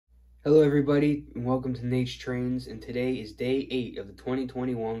Hello everybody, and welcome to Nate's Trains, and today is day 8 of the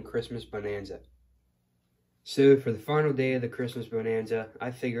 2021 Christmas Bonanza. So for the final day of the Christmas Bonanza, I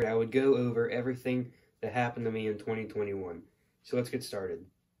figured I would go over everything that happened to me in 2021. So let's get started.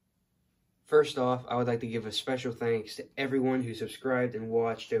 First off, I would like to give a special thanks to everyone who subscribed and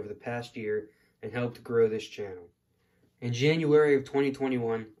watched over the past year and helped grow this channel. In January of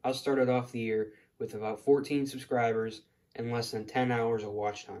 2021, I started off the year with about 14 subscribers and less than 10 hours of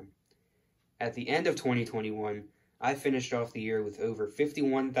watch time. At the end of 2021, I finished off the year with over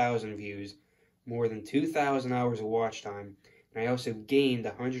 51,000 views, more than 2,000 hours of watch time, and I also gained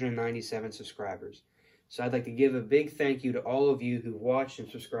 197 subscribers. So I'd like to give a big thank you to all of you who watched and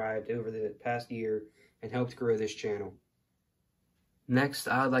subscribed over the past year and helped grow this channel. Next,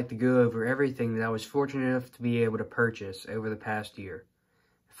 I'd like to go over everything that I was fortunate enough to be able to purchase over the past year.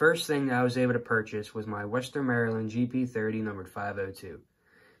 The first thing that I was able to purchase was my Western Maryland GP30 numbered 502.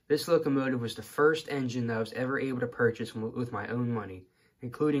 This locomotive was the first engine that I was ever able to purchase with my own money,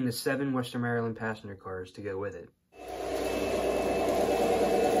 including the 7 Western Maryland passenger cars to go with it.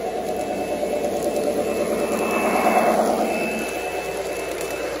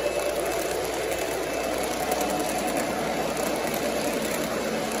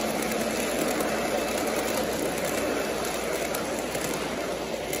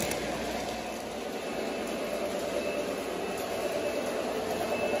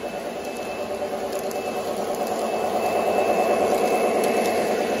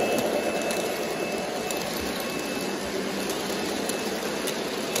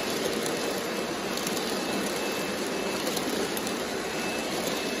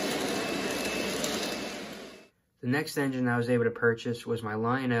 The next engine I was able to purchase was my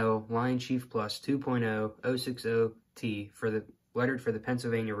Lion-O Lion Chief Plus 2.0 060T lettered for the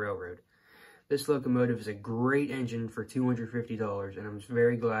Pennsylvania Railroad. This locomotive is a great engine for $250, and I'm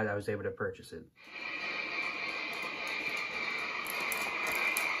very glad I was able to purchase it.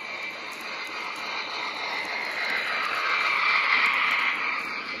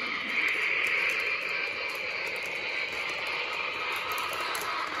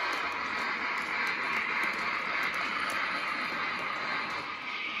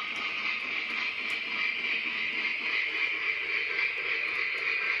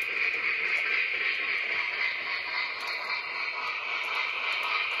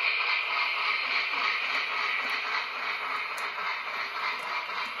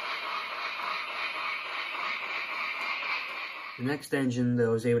 The next engine that I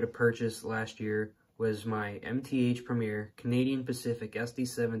was able to purchase last year was my MTH Premier Canadian Pacific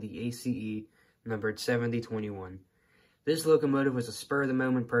SD70 ACE numbered 7021. This locomotive was a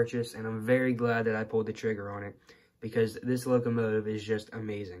spur-of-the-moment purchase, and I'm very glad that I pulled the trigger on it because this locomotive is just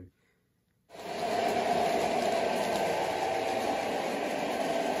amazing.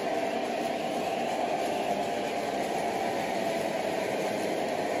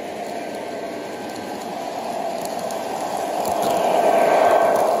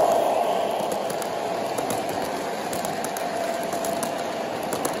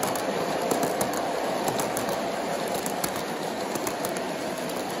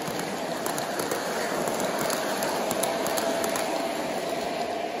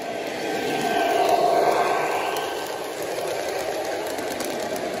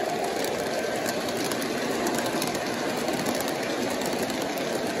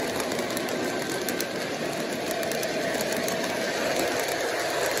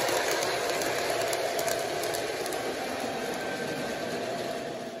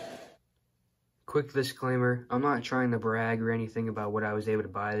 Quick disclaimer, I'm not trying to brag or anything about what I was able to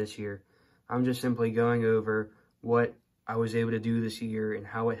buy this year. I'm just simply going over what I was able to do this year and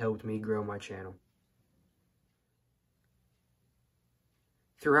how it helped me grow my channel.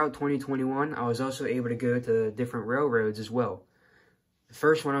 Throughout 2021, I was also able to go to different railroads as well. The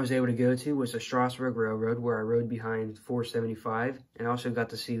first one I was able to go to was the Strasburg Railroad, where I rode behind 475 and also got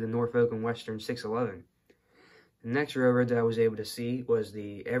to see the Norfolk and Western 611. The next railroad that I was able to see was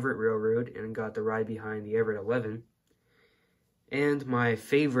the Everett Railroad, and got to ride behind the Everett 11. And my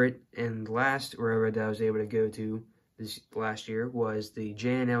favorite and last railroad that I was able to go to this last year was the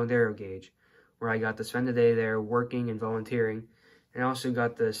J&L narrow gauge, where I got to spend the day there working and volunteering, and also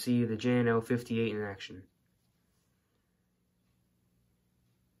got to see the J&L 58 in action.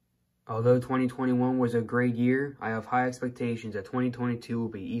 Although 2021 was a great year, I have high expectations that 2022 will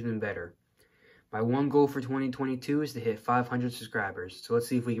be even better. My one goal for 2022 is to hit 500 subscribers, so let's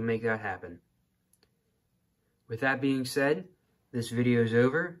see if we can make that happen. With that being said, this video is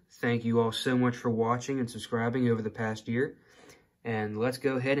over. Thank you all so much for watching and subscribing over the past year, and let's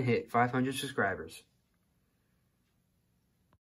go ahead and hit 500 subscribers.